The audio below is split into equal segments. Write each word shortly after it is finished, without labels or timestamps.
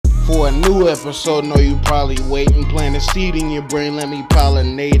for a new episode. Know you probably waiting, plant a seed in your brain, let me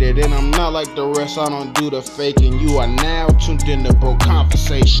pollinate it. And I'm not like the rest, I don't do the faking. You are now tuned in to Bro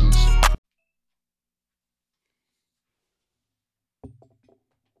Conversations.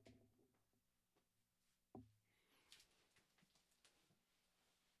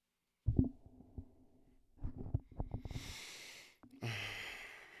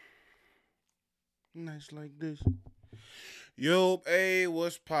 Nice like this. Yo, hey,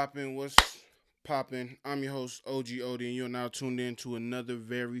 what's poppin'? What's poppin'? I'm your host, OG Odie, and you're now tuned in to another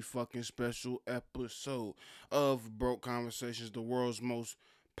very fucking special episode of Broke Conversations, the world's most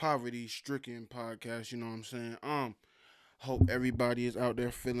poverty-stricken podcast. You know what I'm saying? Hope everybody is out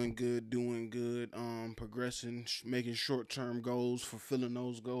there feeling good, doing good, progressing, making short-term goals, fulfilling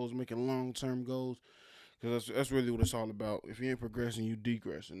those goals, making long-term goals. Because that's really what it's all about. If you ain't progressing, you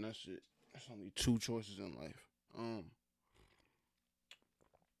degressing. That's it. There's only two choices in life.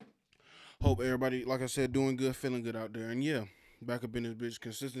 Hope everybody, like I said, doing good, feeling good out there. And yeah, back up in this bitch.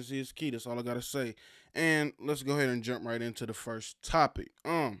 Consistency is key. That's all I gotta say. And let's go ahead and jump right into the first topic.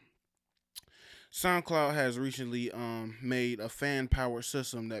 SoundCloud has recently made a fan powered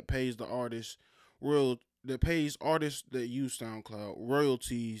system that pays the artists that pays artists that use SoundCloud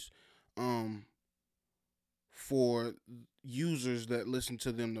royalties for users that listen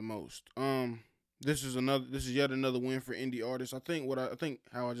to them the most. This is yet another win for indie artists. I think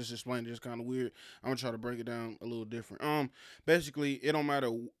how I just explained it is kind of weird. I'm gonna try to break it down a little different. Basically, it don't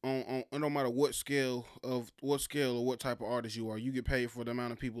matter it don't matter what scale or what type of artist you are. You get paid for the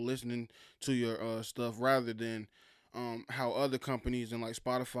amount of people listening to your stuff, rather than how other companies and like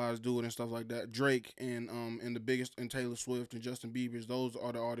Spotify's do it and stuff like that. Drake and the biggest and Taylor Swift and Justin Bieber's, those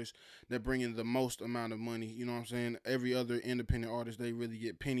are the artists that bring in the most amount of money. You know what I'm saying? Every other independent artist, they really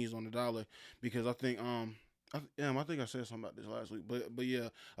get pennies on the dollar, because I think I think I said something about this last week, but yeah,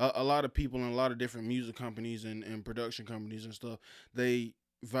 a lot of people and a lot of different music companies and production companies and stuff, they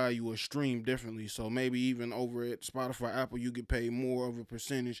value a stream differently. So maybe even over at Spotify, Apple, you get paid more of a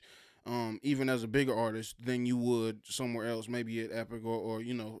percentage, even as a bigger artist, than you would somewhere else, maybe at Epic or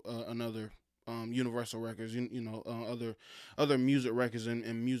another Universal Records, other music records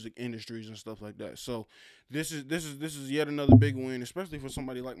and music industries and stuff like that. So this is yet another big win, especially for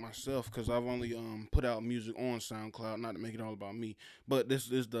somebody like myself, because I've only put out music on SoundCloud, not to make it all about me, but this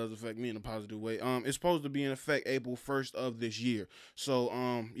does affect me in a positive way. It's supposed to be in effect April 1st of this year. So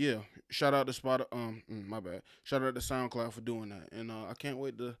yeah, shout out to my bad. Shout out to SoundCloud for doing that, and I can't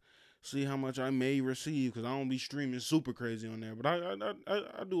wait to see how much I may receive, because I don't be streaming super crazy on there, but I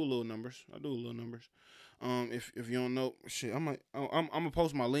do a little numbers. If you don't know, shit, I'm gonna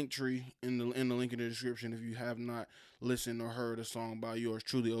post my link tree in the link in the description if you have not listened or heard a song by yours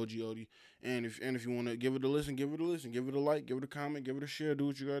truly, OG Odie. And if you want to give it a listen, give it a like, give it a comment, give it a share, do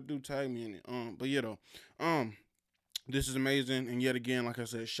what you gotta do, tag me in it. But yeah though, this is amazing, and yet again, like I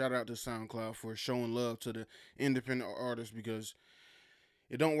said, shout out to SoundCloud for showing love to the independent artists, because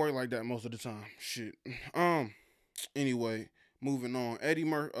it don't work like that most of the time. Shit. Anyway, moving on.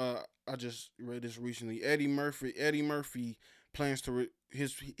 I just read this recently. Eddie Murphy plans to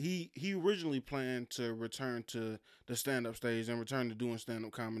he originally planned to return to the stand up stage and return to doing stand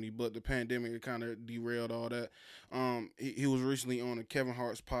up comedy, but the pandemic kind of derailed all that. He was recently on a Kevin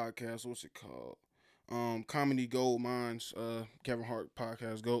Hart's podcast. What's it called? Comedy Gold Mines, Kevin Hart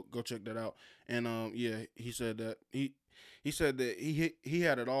podcast. Go check that out. And yeah, he said that he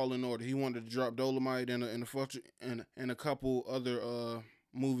had it all in order. He wanted to drop Dolomite and a couple other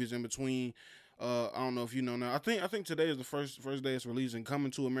movies in between. I don't know if you know now. I think today is the first day it's releasing.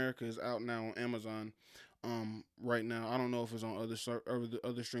 Coming to America is out now on Amazon. Right now, I don't know if it's on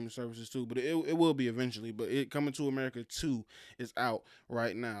other streaming services too, but it will be eventually. But Coming to America 2 is out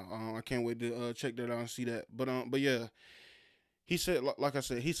right now. I can't wait to check that out and see that. But yeah. He said, like I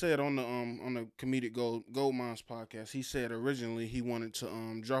said, he said on the Comedic Gold Mines podcast, he said originally he wanted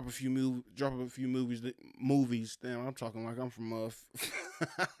to drop a few movies. Damn, I'm talking like I'm from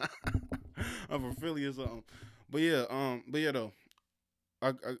I'm from Philly or something. But yeah though,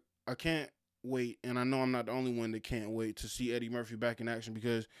 I can't wait, and I know I'm not the only one that can't wait to see Eddie Murphy back in action,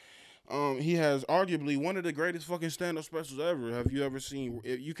 because he has arguably one of the greatest fucking stand up specials ever. Have you ever seen?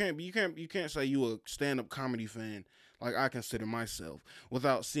 You can't say you a stand up comedy fan, like I consider myself,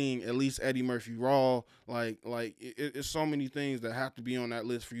 without seeing at least Eddie Murphy Raw. It's so many things that have to be on that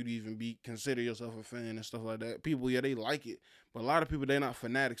list for you to even consider yourself a fan and stuff like that. People, yeah, they like it, but a lot of people, they're not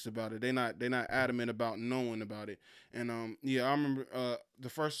fanatics about it. They're not adamant about knowing about it. And yeah, I remember the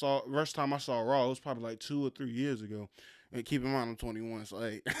first time I saw Raw, it was probably like 2 or 3 years ago. And keep in mind I'm 21, so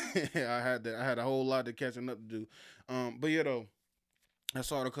hey, I had a whole lot of catching up to do. But yeah though, I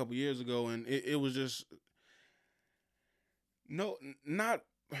saw it a couple years ago, and it was just no, not.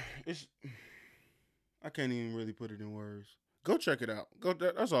 It's I can't even really put it in words. Go check it out.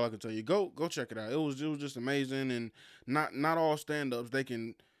 That's all I can tell you. Go check it out. It was just amazing, and not all stand ups they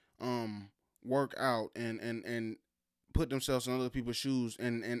can um work out and put themselves in other people's shoes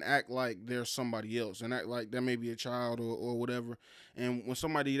and act like they're somebody else and act like there may be a child or whatever. And when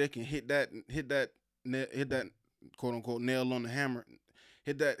somebody they can hit that quote unquote nail on the hammer,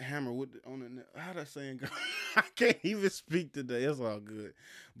 hit that hammer with on the nail. How that saying go? I can't even speak today. It's all good.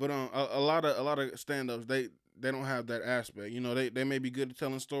 But a lot of stand ups they don't have that aspect. You know, they may be good at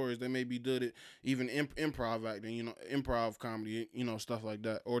telling stories. They may be good at even improv acting. You know, improv comedy. You know, stuff like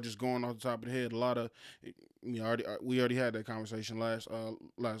that, or just going off the top of the head. A lot of we already had that conversation last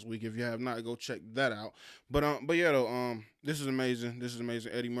week. If you have not, go check that out. But yeah though, this is amazing. This is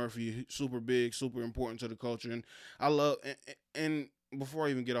amazing. Eddie Murphy, super big, super important to the culture, and I love and before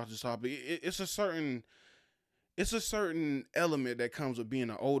I even get off this topic, it's a certain element that comes with being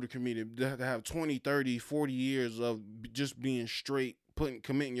an older comedian to have 20, 30, 40 years of just being straight,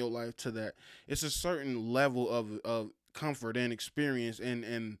 committing your life to that. It's a certain level of comfort and experience,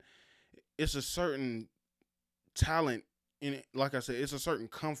 and it's a certain talent in it. Like I said, it's a certain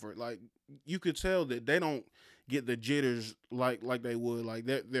comfort. Like you could tell that they don't get the jitters like they would. Like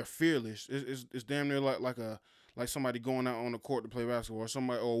they're fearless. It's damn near like somebody going out on the court to play basketball, or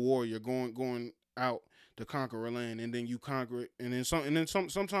somebody or a warrior going out to conquer a land, and then you conquer it, and then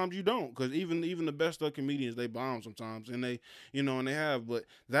sometimes you don't, because even the best of comedians they bomb sometimes, and they and they have, but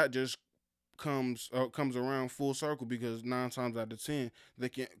that just comes around full circle, because 9 times out of 10 they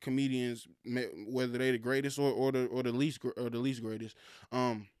can comedians, whether they the greatest or the least greatest,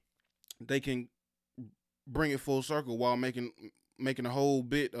 they can bring it full circle while making a whole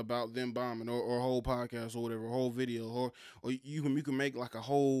bit about them bombing, or a whole podcast or whatever, a whole video, or you can make like a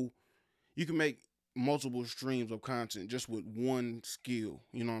whole, you can make multiple streams of content just with one skill.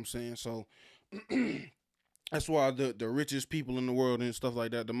 You know what I'm saying? So that's why the richest people in the world and stuff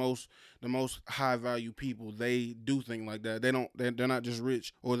like that, the most high value people, they do things like that. They're not just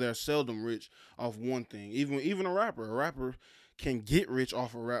rich, or they're seldom rich off one thing. Even a rapper can get rich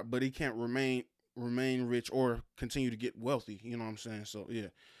off a rap, but he can't remain rich or continue to get wealthy. You know what I'm saying? So yeah,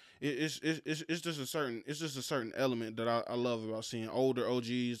 it's just a certain element that I love about seeing older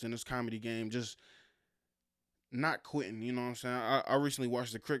OGs in this comedy game just not quitting. You know what I'm saying? I recently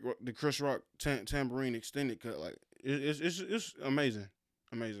watched the Chris Rock Tambourine extended cut. Like it's amazing,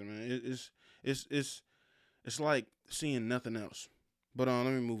 amazing, man. It's like seeing nothing else. But let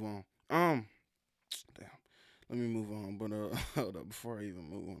me move on. Damn, let me move on. But hold up, before I even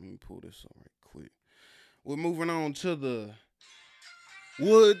move on, let me pull this up right quick. We're moving on to the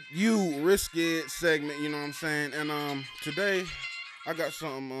Would You Risk It segment. You know what I'm saying? And today I got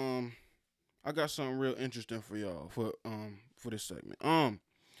something real interesting for y'all for this segment.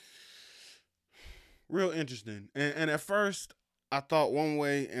 Real interesting. And at first I thought one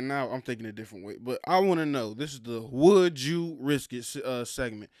way, and now I'm thinking a different way. But I want to know. This is the Would You Risk It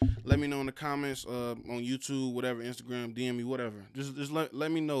segment. Let me know in the comments on YouTube, whatever, Instagram, DM me, whatever. Just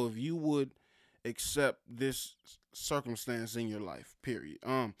let me know if you would accept this circumstance in your life. Period.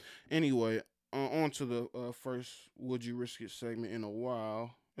 Anyway, on to the first Would You Risk It segment in a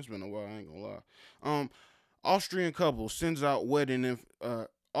while. It's been a while, I ain't gonna lie. Um, Austrian couple sends out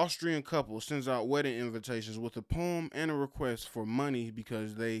Austrian couple sends out wedding invitations with a poem and a request for money,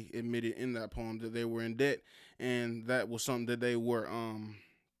 because they admitted in that poem that they were in debt, and that was something that they were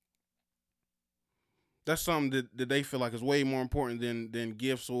that's something that they feel like is way more important than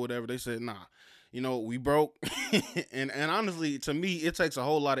gifts or whatever. They said, nah, we broke. and honestly, to me, it takes a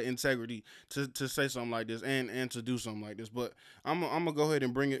whole lot of integrity to say something like this, and to do something like this. But I'm gonna go ahead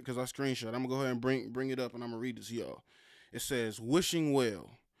and bring it, because I screenshot. I'm gonna go ahead and bring it up, and I'm gonna read this to y'all. It says, "Wishing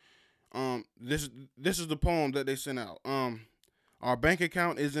well." This is the poem that they sent out. Our bank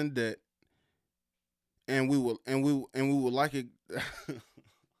account is in debt, and we will like it.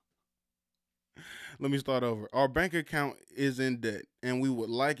 Let me start over. Our bank account is in debt, and we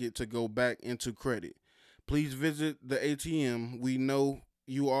would like it to go back into credit. Please visit the ATM. We know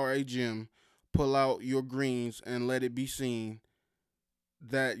you are a gem. Pull out your greens and let it be seen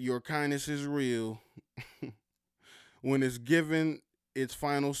that your kindness is real when it's given its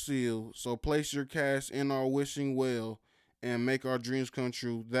final seal. So place your cash in our wishing well and make our dreams come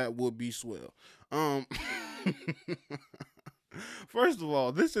true. That would be swell. Um First of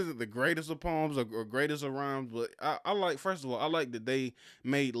all, this isn't the greatest of poems or greatest of rhymes, but I like. First of all, I like that they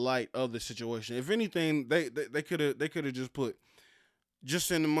made light of the situation. If anything, they could have just put, just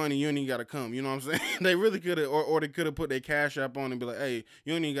send the money. You ain't even gotta come. You know what I'm saying? They really could have, or they could have put their cash app on and be like, "Hey,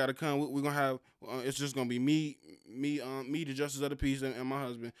 you ain't even gotta come. We're gonna have. It's just gonna be me, the justice of the peace, and my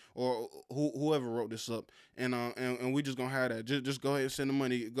husband, or whoever wrote this up, and we just gonna have that. Just go ahead and send the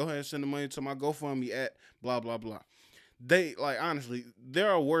money. Go ahead and send the money to my GoFundMe at blah blah blah. They like honestly,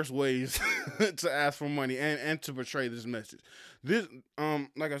 there are worse ways to ask for money and to portray this message. This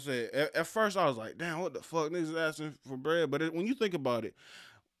like I said, at first I was like, damn, what the fuck, niggas asking for bread. But when you think about it,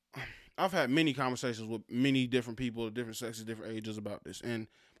 I've had many conversations with many different people of different sexes, different ages about this, and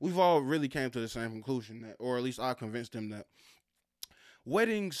we've all really came to the same conclusion that, or at least I convinced them that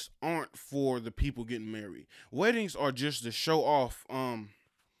weddings aren't for the people getting married. Weddings are just to show off.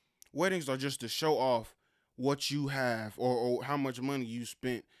 Weddings are just to show off what you have, or how much money you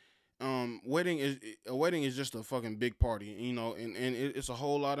spent. A wedding is just a fucking big party, you know, and it's a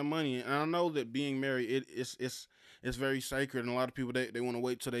whole lot of money. And I know that being married, it's very sacred, and a lot of people they want to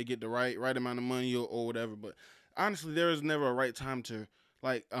wait till they get the right amount of money, or whatever. But honestly, there is never a right time to,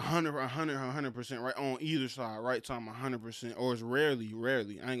 like, 100% right on either side. Right time, 100%, or it's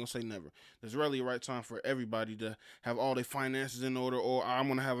rarely. I ain't gonna say never. There's rarely a right time for everybody to have all their finances in order, or I'm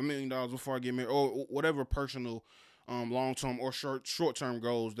gonna have $1 million before I get married, or whatever personal, long term or short term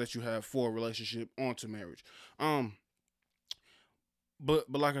goals that you have for a relationship onto marriage. Um,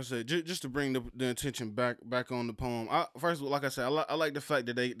 but like I said, just to bring the attention back on the poem. First of all, like I said, I like the fact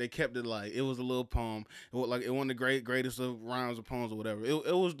that they kept it light. It was a little poem. It wasn't the greatest of rhymes or poems or whatever.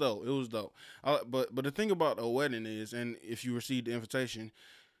 It was dope. It was dope. But the thing about a wedding is, and if you received the invitation,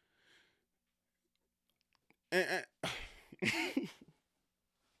 and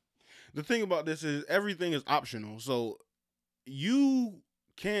the thing about this is everything is optional. So you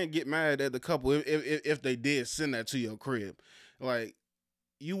can't get mad at the couple if they did send that to your crib. Like,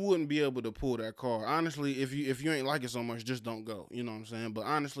 you wouldn't be able to pull that card. Honestly, if you ain't like it so much, just don't go. You know what I'm saying? But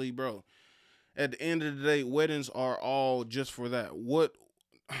honestly, bro, at the end of the day, weddings are all just for that. What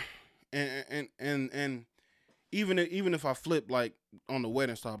and even if I flip, like, on the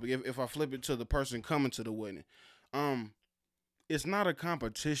wedding topic, if I flip it to the person coming to the wedding, um, it's not a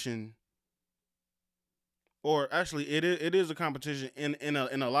competition, or actually it is a competition in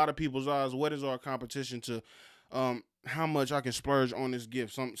a lot of people's eyes. Weddings are a competition to how much I can splurge on this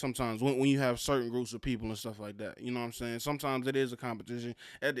gift. Sometimes when you have certain groups of people and stuff like that, you know what I'm saying. Sometimes it is a competition.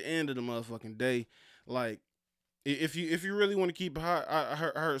 At the end of the motherfucking day, like, if you really want to keep it high, I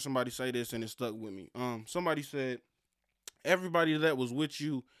heard somebody say this and it stuck with me. Somebody said everybody that was with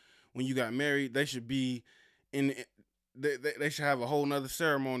you when you got married, they should be in. They should have a whole nother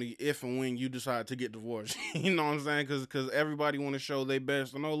ceremony if and when you decide to get divorced. You know what I'm saying? Because everybody want to show their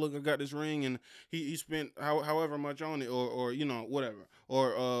best. And, oh, look, I got this ring, and he spent however much on it, or whatever.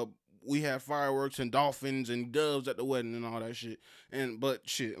 Or we had fireworks and dolphins and doves at the wedding and all that shit. But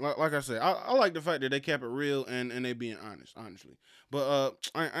shit, like I said, I like the fact that they kept it real, and they being honest, honestly. But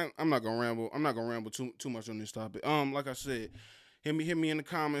I'm not gonna ramble. I'm not gonna ramble too much on this topic. Like I said, hit me in the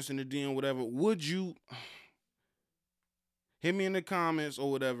comments, in the DM, whatever. Would you hit me in the comments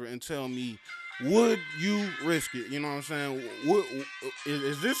or whatever and tell me, would you risk it? You know what I'm saying?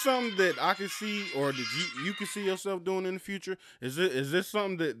 Is this something that I can see, or that you can see yourself doing in the future? Is this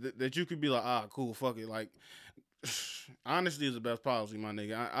something that you could be like, cool, fuck it, like, honesty is the best policy, my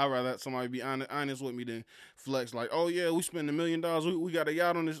nigga. I'd rather somebody be honest with me than flex like, oh yeah, we spend $1 million. We got a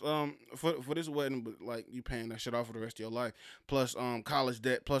yacht on this for this wedding, but like, you paying that shit off for the rest of your life. Plus college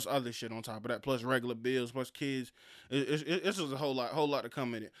debt, plus other shit on top of that, plus regular bills, plus kids. It's just a whole lot to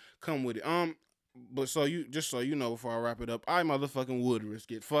come with it. But so you know, before I wrap it up, I motherfucking would risk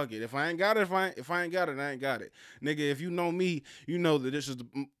it. Fuck it. If I ain't got it, if I ain't got it, I ain't got it. Nigga, if you know me, you know that this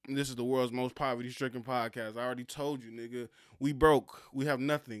is the world's most poverty stricken podcast. I already told you, nigga. We broke. We have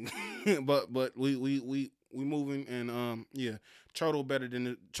nothing. but we moving, and yeah. Turtle better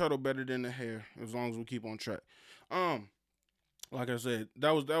than the hair, as long as we keep on track. Like I said,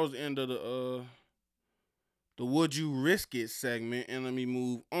 that was the end of the would you risk it segment, and let me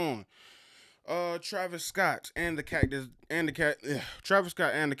move on. Travis Scott and the Travis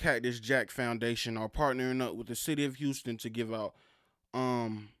Scott and the Cactus Jack Foundation are partnering up with the city of Houston to give out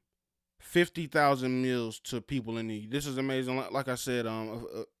um 50,000 meals to people in need. This is amazing. Like I said,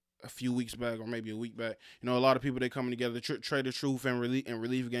 a few weeks back, or maybe a week back, a lot of people, they coming together. Trader Truth and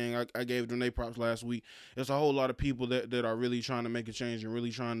Relief Gang. I gave them their props last week. There's a whole lot of people that are really trying to make a change and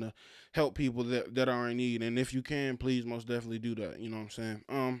really trying to help people that are in need. And if you can, please most definitely do that. You know what I'm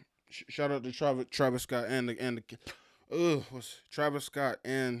saying? Shout out to Travis Scott and what's Travis Scott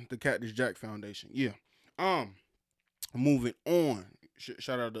and the Cactus Jack Foundation. Yeah. Moving on.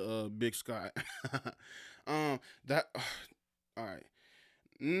 Shout out to Big Scott. That all right.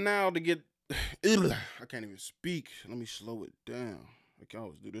 Now to get, I can't even speak. Let me slow it down. I can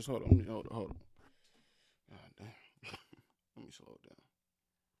always do this. Hold on. Hold on. God damn. Let me slow it down.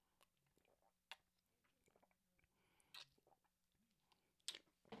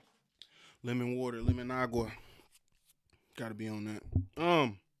 Lemon water, lemon agua. Got to be on that.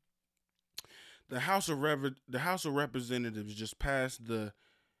 The House of Representatives just passed the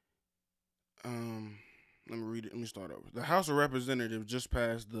um. Let me read it. Let me start over. The House of Representatives just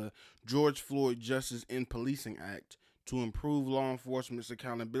passed the George Floyd Justice in Policing Act to improve law enforcement's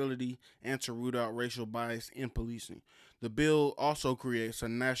accountability and to root out racial bias in policing. The bill also creates a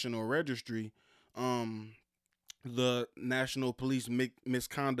national registry, um, the National Police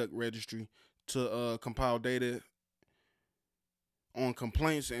Misconduct Registry, to compile data on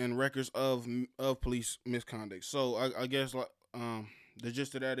complaints and records of police misconduct. So I guess like the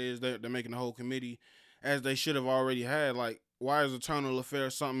gist of that is they're making the whole committee as they should have already had. Like, why is internal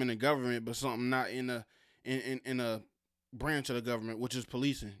affairs something in the government but something not in a branch of the government, which is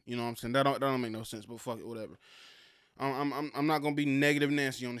policing? You know what I'm saying? That don't make no sense. But fuck it, whatever. I'm not gonna be negative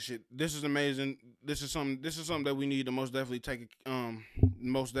Nancy on the shit. This is amazing. This is something that we need to most definitely take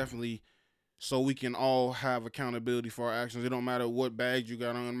most definitely, so we can all have accountability for our actions. It don't matter what badge you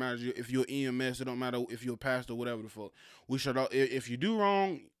got on. It don't matter if you're EMS. It don't matter if you're a pastor, whatever the fuck. We should all, if you do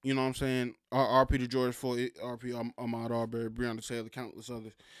wrong, you know what I'm saying. RP to George Floyd, RP Ahmaud Arbery, Breonna Taylor, countless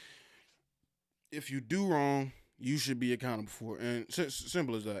others. If you do wrong, you should be accountable for it. And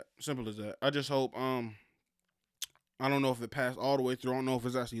simple as that. Simple as that. I just hope I don't know if it passed all the way through. I don't know if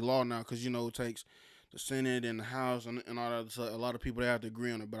it's actually law now, because it takes the Senate and the House and all that. So a lot of people, they have to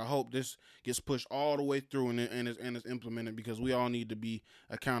agree on it. But I hope this gets pushed all the way through and it's implemented, because we all need to be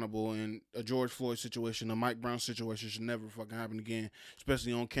accountable. And a George Floyd situation, a Mike Brown situation should never fucking happen again,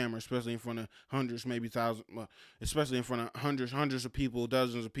 especially on camera, especially in front of hundreds, maybe thousands, especially in front of hundreds of people,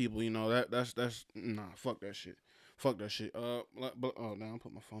 dozens of people. That's nah, fuck that shit. Fuck that shit. But oh, now I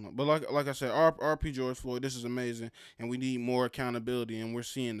put my phone up. But like I said, RP George Floyd. This is amazing, and we need more accountability, and we're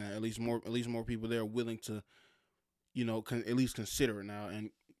seeing that at least more people there are willing to, at least consider it now.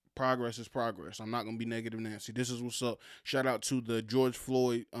 And progress is progress. I'm not gonna be negative Nancy. This is what's up. Shout out to the George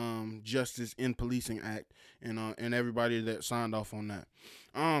Floyd Justice in Policing Act and everybody that signed off on that.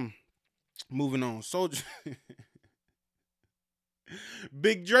 Moving on. Soldier,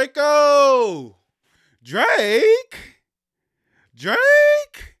 Big Draco. Drake.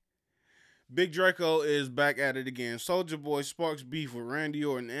 Big Draco is back at it again. Soldier Boy sparks beef with Randy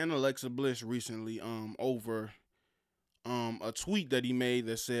Orton and Alexa Bliss recently over a tweet that he made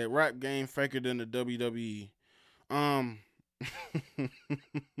that said rap game faker than the WWE. Um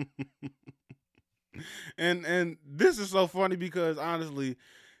and this is so funny because honestly,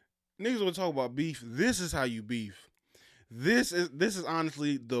 niggas will talk about beef. This is how you beef. This is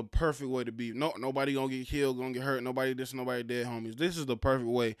honestly the perfect way to be. No, nobody gonna get killed, gonna get hurt. Nobody this, nobody dead, homies. This is the perfect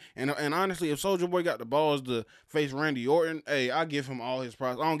way. And honestly, if Soldier Boy got the balls to face Randy Orton, hey, I give him all his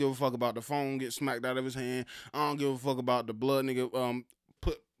props. I don't give a fuck about the phone get smacked out of his hand. I don't give a fuck about the blood nigga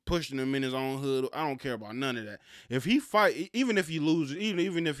pushing him in his own hood. I don't care about none of that. If he fight, even if he loses,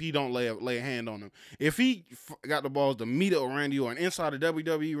 even if he don't lay a hand on him, if he got the balls to meet up with Randy Orton inside the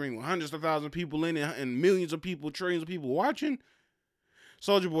WWE ring with hundreds of thousands of people in it and millions of people, trillions of people watching,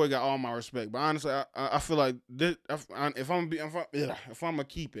 Soldier Boy got all my respect. But honestly, I feel like this, if I'm gonna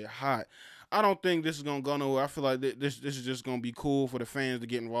keep it hot, I don't think this is gonna go nowhere. I feel like this is just gonna be cool for the fans to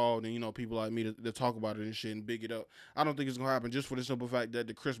get involved and people like me to talk about it and shit and big it up. I don't think it's gonna happen just for the simple fact that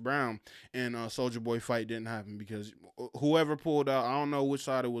the Chris Brown and Soldier Boy fight didn't happen, because whoever pulled out, I don't know which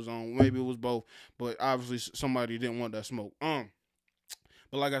side it was on. Maybe it was both, but obviously somebody didn't want that smoke. But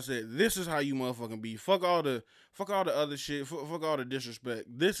like I said, this is how you motherfucking beef. Fuck all the other shit. Fuck all the disrespect.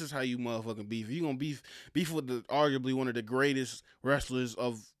 This is how you motherfucking beef. If you gonna beef with arguably one of the greatest wrestlers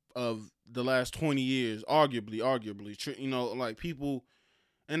of the last 20 years, arguably, like people,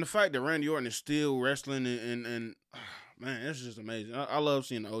 and the fact that Randy Orton is still wrestling and man, it's just amazing. I love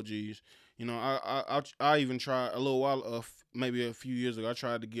seeing the OGs. I even tried a little while, maybe a few years ago, I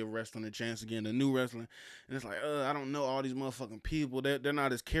tried to give wrestling a chance again, the new wrestling, and it's like, I don't know all these motherfucking people. They're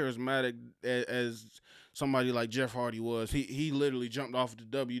not as charismatic as somebody like Jeff Hardy was. He literally jumped off the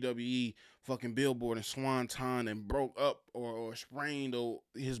WWE fucking billboard and swanton and broke up or sprained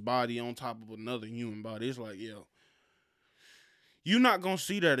his body on top of another human body. It's like, yo, you're not gonna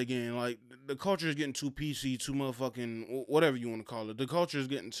see that again. Like, the culture is getting too PC, too motherfucking whatever you want to call it. The culture is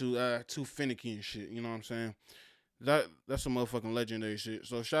getting too finicky and shit. You know what I'm saying? That's some motherfucking legendary shit.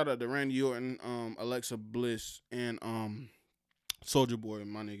 So shout out to Randy Orton, Alexa Bliss, and Soldier Boy,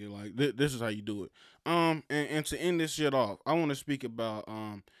 my nigga. Like this is how you do it. And to end this shit off, I want to speak about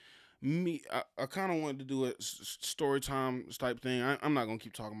me. I kind of wanted to do a story time type thing. I'm not gonna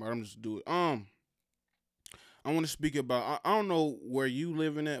keep talking about it. I'm just do it. I want to speak about. I don't know where you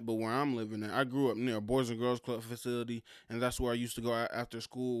living at, but where I'm living at, I grew up near a Boys and Girls Club facility, and that's where I used to go after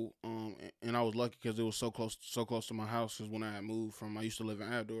school. And I was lucky because it was so close to my house. Because when I had moved from, I used to live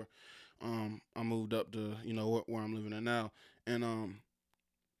in Abdor. I moved up to where I'm living at now, and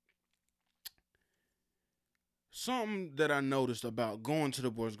something that I noticed about going to the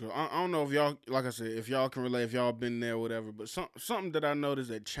Boys Girl. I don't know if y'all, like I said, if y'all can relate, if y'all been there, or whatever. But something that I noticed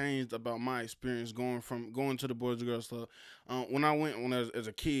that changed about my experience going to the Boys and Girls Club. When I went when I was as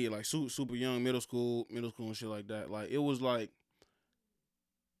a kid, like super young, middle school and shit like that. Like it was like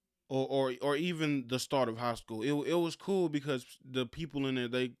or even the start of high school. It was cool because the people in there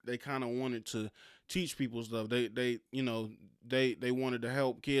they kind of wanted to teach people stuff. They wanted to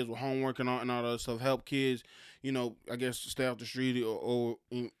help kids with homework and all that stuff. Help kids, I guess stay off the street or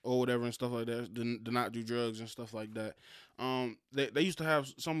whatever and stuff like that. To not do drugs and stuff like that. They used to have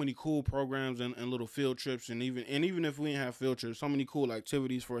so many cool programs and little field trips and even if we didn't have field trips, so many cool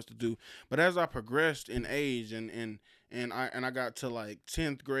activities for us to do. But as I progressed in age and I got to like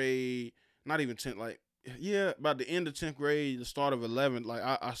 10th grade, not even 10th, like yeah, about the end of 10th grade, the start of 11th, like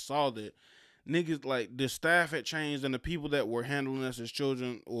I saw that niggas like the staff had changed and the people that were handling us as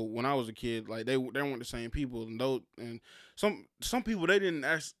children or when I was a kid, like they weren't the same people and some people they didn't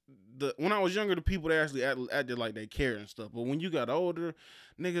ask the when I was younger the people they actually acted like they cared and stuff. But when you got older,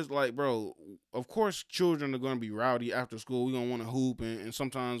 niggas like bro, of course children are gonna be rowdy after school. We gonna want to hoop and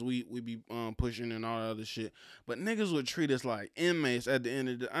sometimes we be pushing and all that other shit. But niggas would treat us like inmates at the end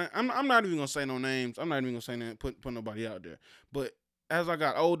of the. I'm not even gonna say no names. I'm not even gonna say put nobody out there. But as I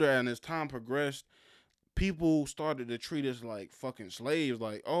got older and as time progressed, people started to treat us like fucking slaves.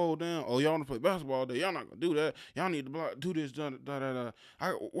 Like, oh damn, oh y'all want to play basketball today? Y'all not gonna do that. Y'all need to do this, da da da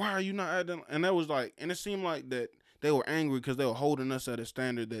da. Why are you not acting? And that was like, and it seemed like that they were angry because they were holding us at a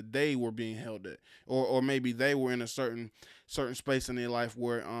standard that they were being held at, or maybe they were in a certain space in their life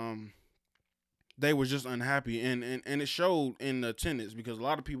where they was just unhappy and it showed in the attendance because a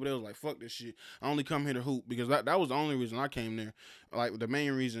lot of people they was like fuck this shit, I only come here to hoop because that was the only reason I came there, like the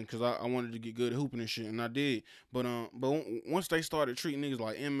main reason because I wanted to get good at hooping and shit and I did. But once they started treating niggas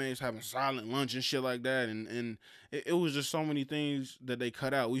like inmates, having silent lunch and shit like that, and it was just so many things that they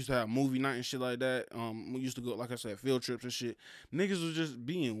cut out. We used to have movie night and shit like that. We used to go, like I said, field trips and shit. Niggas was just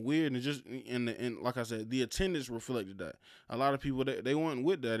being weird and just and like I said, the attendance reflected that. A lot of people they weren't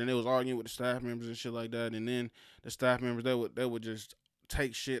with that and they was arguing with the staff members and shit like that. And then the staff members they would just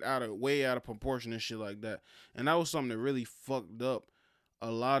take shit way out of proportion and shit like that. And that was something that really fucked up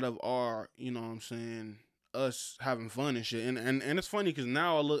a lot of our, you know what I'm saying, us having fun and shit. And it's funny because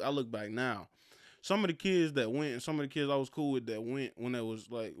now I look back now. Some of the kids that went, and some of the kids I was cool with that went when it was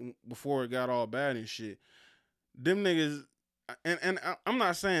like before it got all bad and shit. Them niggas, I'm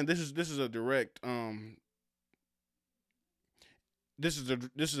not saying this is a direct this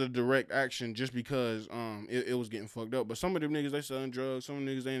is a direct action just because it was getting fucked up. But some of them niggas they selling drugs, some of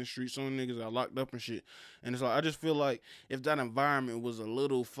them niggas they in the street, some of them niggas are locked up and shit. And it's like I just feel like if that environment was a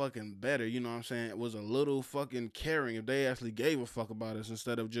little fucking better, you know what I'm saying, it was a little fucking caring, if they actually gave a fuck about us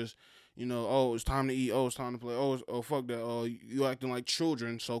instead of just oh, it's time to eat. Oh, it's time to play. Oh, fuck that. Oh, you acting like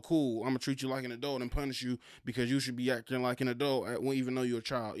children. So cool. I'm gonna treat you like an adult and punish you because you should be acting like an adult even though you're a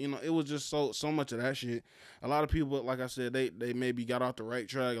child. It was just so much of that shit. A lot of people, like I said, they maybe got off the right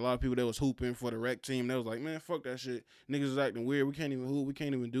track. A lot of people that was hooping for the rec team, they was like, man, fuck that shit. Niggas is acting weird. We can't even hoop. We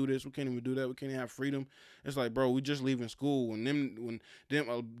can't even do this. We can't even do that. We can't even have freedom. It's like, bro, we just leaving school and them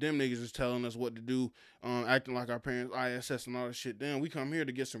niggas is telling us what to do, acting like our parents, ISS and all that shit. Damn, we come here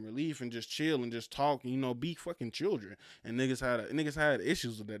to get some relief and just chill and just talk and be fucking children. And niggas had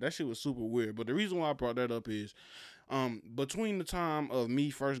issues with that. That shit was super weird. But the reason why I brought that up is, between the time of me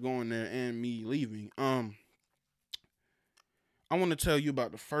first going there and me leaving, I want to tell you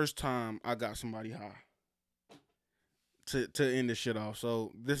about the first time I got somebody high. To end this shit off.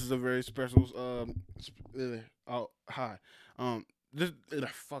 So this is a very special high. This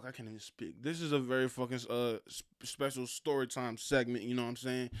fuck I can't even speak. This is a very fucking special story time segment. You know what I'm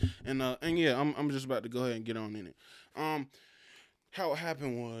saying? And yeah, I'm just about to go ahead and get on in it. How it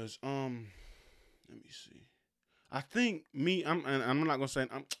happened was let me see. I think I'm not gonna say.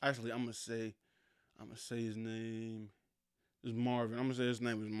 I'm gonna say his name is Marvin. I'm gonna say his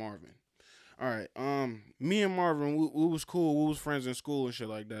name is Marvin. All right. Me and Marvin, we was cool. We was friends in school and shit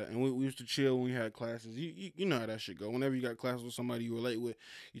like that. And we used to chill when we had classes. You know how that shit go. Whenever you got classes with somebody you relate with,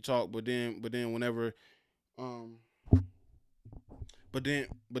 you talk. But then whenever but then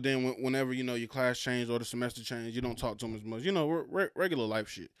whenever your class change or the semester change, you don't talk to them as much. Regular life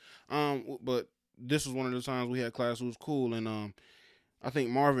shit. But this was one of the times we had class. It was cool, and I think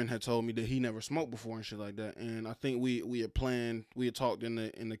Marvin had told me that he never smoked before and shit like that. And I think we had planned, we had talked in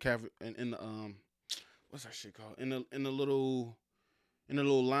the cafe in the what's that shit called, in the little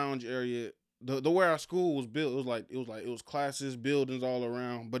lounge area. The way our school was built, it was classes, buildings all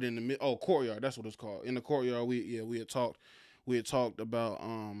around, but in the courtyard, that's what it's called. In the courtyard, we had talked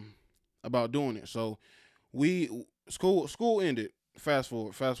about doing it. So we school ended. Fast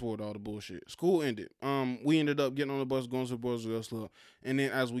forward all the bullshit. School ended. We ended up getting on the bus, going to the Boys and Girls Club, and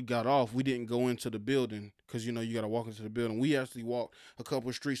then as we got off, we didn't go into the building because you gotta walk into the building. We actually walked a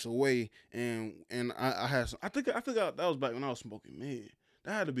couple streets away, and I had some. I think that was back when I was smoking mid.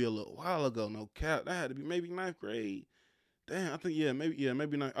 That had to be a little while ago. No cap. That had to be maybe ninth grade. Damn, I think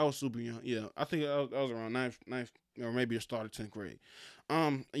maybe not. I was super young. Yeah, I think I was around ninth, or maybe a start of 10th grade.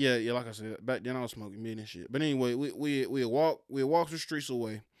 Yeah. Like I said, back then I was smoking mid and shit. But anyway, we walk the streets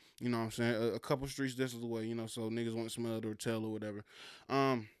away. You know what I'm saying? A couple streets distance away. So niggas won't smell it or tell or whatever.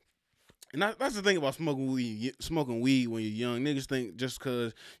 Um, and that's the thing about smoking weed. Smoking weed when you're young, niggas think just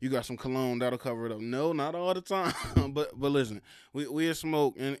cause you got some cologne that'll cover it up. No, not all the time. but listen, we had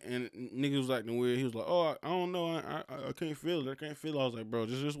smoke and niggas was acting weird. He was like, "Oh, I don't know, I can't feel it. I can't feel it." I was like, "Bro,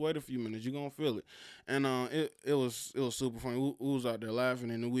 just wait a few minutes. You gonna feel it." And it was super funny. We was out there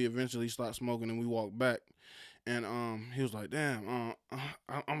laughing, and then we eventually stopped smoking and we walked back. And he was like, "Damn,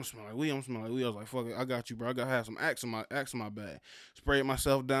 I'm gonna smell like weed. I'm smell like weed." I was like, "Fuck it, I got you, bro. I gotta have some axe in my bag." Sprayed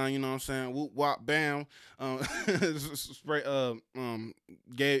myself down. You know what I'm saying? Whoop wop bam. Spray.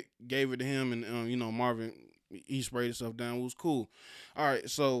 Gave it to him, and Marvin, he sprayed himself down. It was cool. All right,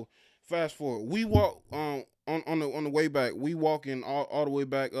 so fast forward. We walk on the way back. We walking all the way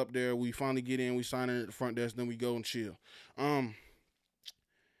back up there. We finally get in. We sign in at the front desk. Then we go and chill. Um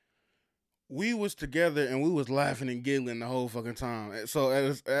we was together and we was laughing and giggling the whole fucking time. So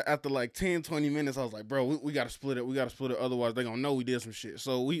after like 10, 20 minutes, I was like, bro, we gotta split it. We gotta split it. Otherwise, they gonna know we did some shit.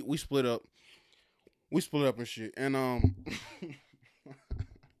 So we split up. We split up and shit. And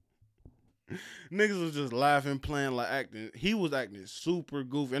niggas was just laughing, playing, like acting. He was acting super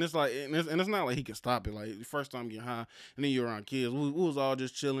goofy, and it's not like he can stop it. Like the first time getting high, and then you're around kids. We was all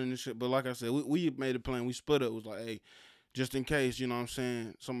just chilling and shit. But like I said, we made a plan. We split up. It was like, hey, just in case, you know what I'm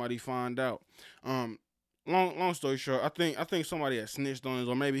saying, somebody find out. Um, long story short, I think somebody had snitched on us,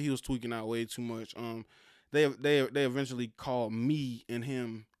 or maybe he was tweaking out way too much. They eventually called me and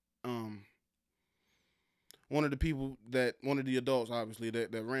him. One of the adults, obviously,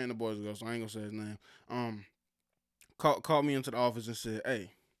 that ran the Boys and Girls. So I ain't gonna say his name. Um, called me into the office and said,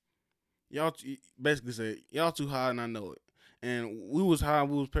 "Hey, basically said y'all too high and I know it." And we was high,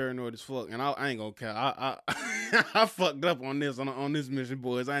 we was paranoid as fuck. And I ain't gonna cap. I fucked up on this mission,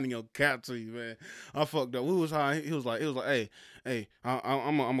 boys. I ain't gonna cap to you, man. I fucked up. We was high. He was like, hey,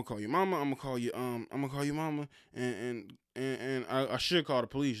 I'm gonna call you mama. I'm gonna call you mama, and I should call the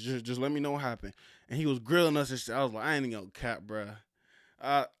police. Just let me know what happened. And he was grilling us and shit. I was like, I ain't gonna cap, bruh.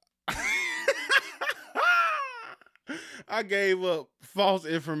 I I gave up false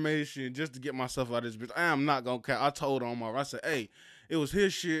information just to get myself out of this bitch. I am not gonna cap. I told Omar, I said, hey, it was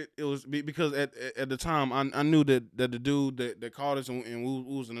his shit. It was because at the time I knew that the dude that called us and we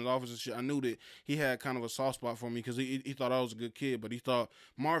was in his office and shit. I knew that he had kind of a soft spot for me because he thought I was a good kid, but he thought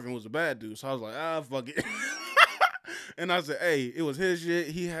Marvin was a bad dude. So I was like, fuck it. And I said, hey, it was his shit.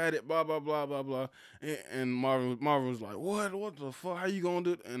 He had it, blah, blah, blah, blah, blah. And Marvin was like, what the fuck? How you gonna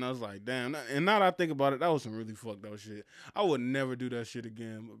do it? And I was like, damn. And now that I think about it, that was some really fucked up shit. I would never do that shit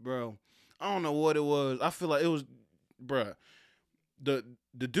again. But, bro, I don't know what it was. I feel like it was, bro. The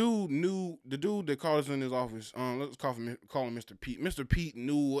dude that called us in his office. Let's call him Mr. Pete. Mr. Pete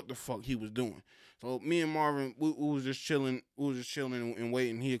knew what the fuck he was doing. So me and Marvin, we was just chilling. We was just chilling and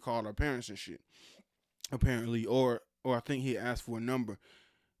waiting. He had called our parents and shit. Apparently, or I think he asked for a number,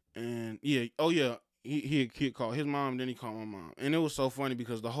 and yeah, oh yeah, he called his mom, then he called my mom, and it was so funny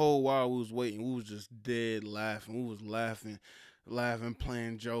because the whole while we was waiting, we was just dead laughing. We was laughing,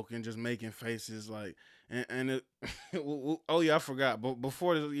 playing, joking, just making faces like, and it, oh yeah, I forgot, but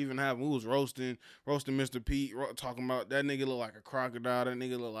before this even happened, we was roasting Mr. Pete, talking about that nigga look like a crocodile, that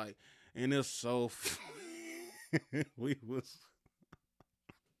nigga look like, and it's so, we was.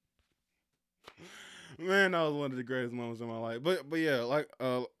 Man, that was one of the greatest moments in my life. But yeah, like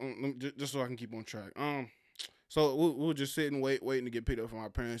just so I can keep on track. So we were just sitting, waiting to get picked up from our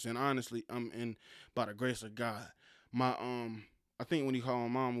parents. And honestly, by the grace of God, my I think when he called my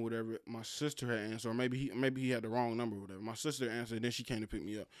mom or whatever, my sister had answered, or maybe he had the wrong number or whatever. My sister answered, and then she came to pick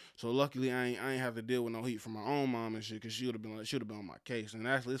me up. So luckily, I ain't have to deal with no heat from my own mom and shit, because she would have been on my case. And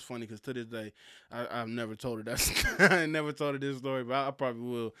actually, it's funny because to this day, I've never told her that. I ain't never told her this story, but I probably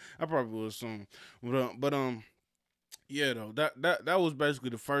will. I probably will soon. But yeah, though, that was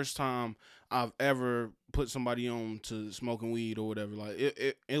basically the first time I've ever put somebody on to smoking weed or whatever. Like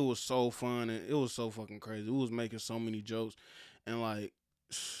it was so fun, and it was so fucking crazy. We was making so many jokes, and like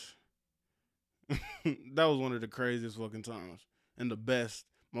that was one of the craziest fucking times and the best,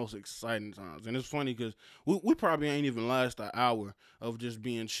 most exciting times. And it's funny because we probably ain't even last an hour of just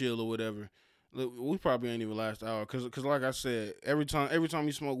being chill or whatever. We probably ain't even last an hour because like I said, every time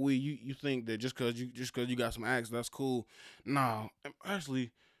you smoke weed, you think that just cause you got some axe, that's cool. Nah,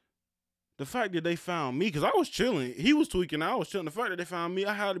 actually, the fact that they found me, because I was chilling, he was tweaking, I was chilling. The fact that they found me,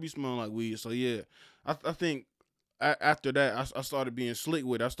 I had to be smelling like weed. So yeah, I think after that, I started being slick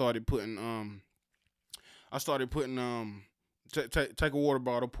with it. I started putting take a water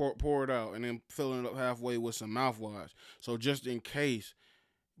bottle, pour it out, and then filling it up halfway with some mouthwash. So just in case.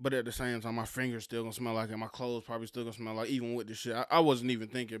 But at the same time, my fingers still gonna smell like it. My clothes probably still gonna smell like, even with this shit. I wasn't even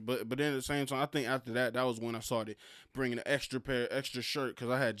thinking. But then at the same time, I think after that was when I started bringing an extra shirt, because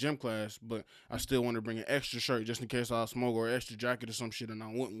I had gym class, but I still wanted to bring an extra shirt just in case I smoke, or an extra jacket or some shit, and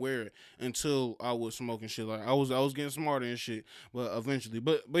I wouldn't wear it until I was smoking shit. Like I was getting smarter and shit, but eventually.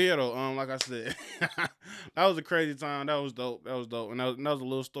 But yeah though, like I said, that was a crazy time. That was dope. And that was a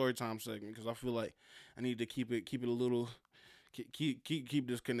little story time segment, because I feel like I need to keep it a little. Keep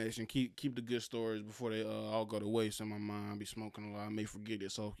this connection. Keep the good stories before they all go to waste in my mind. I be smoking a lot. I may forget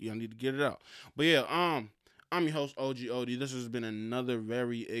it, so yeah, I need to get it out. But yeah, I'm your host OG Odie. This has been another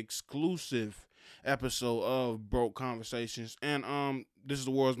very exclusive episode of Broke Conversations, and this is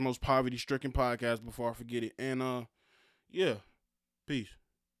the world's most poverty-stricken podcast. Before I forget it, and yeah, peace.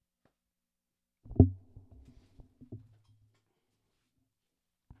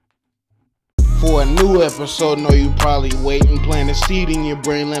 For a new episode, know you probably waiting. Plant a seed in your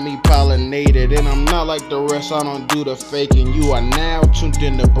brain, let me pollinate it. And I'm not like the rest, I don't do the faking. You are now tuned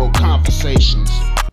in to Broke Conversations.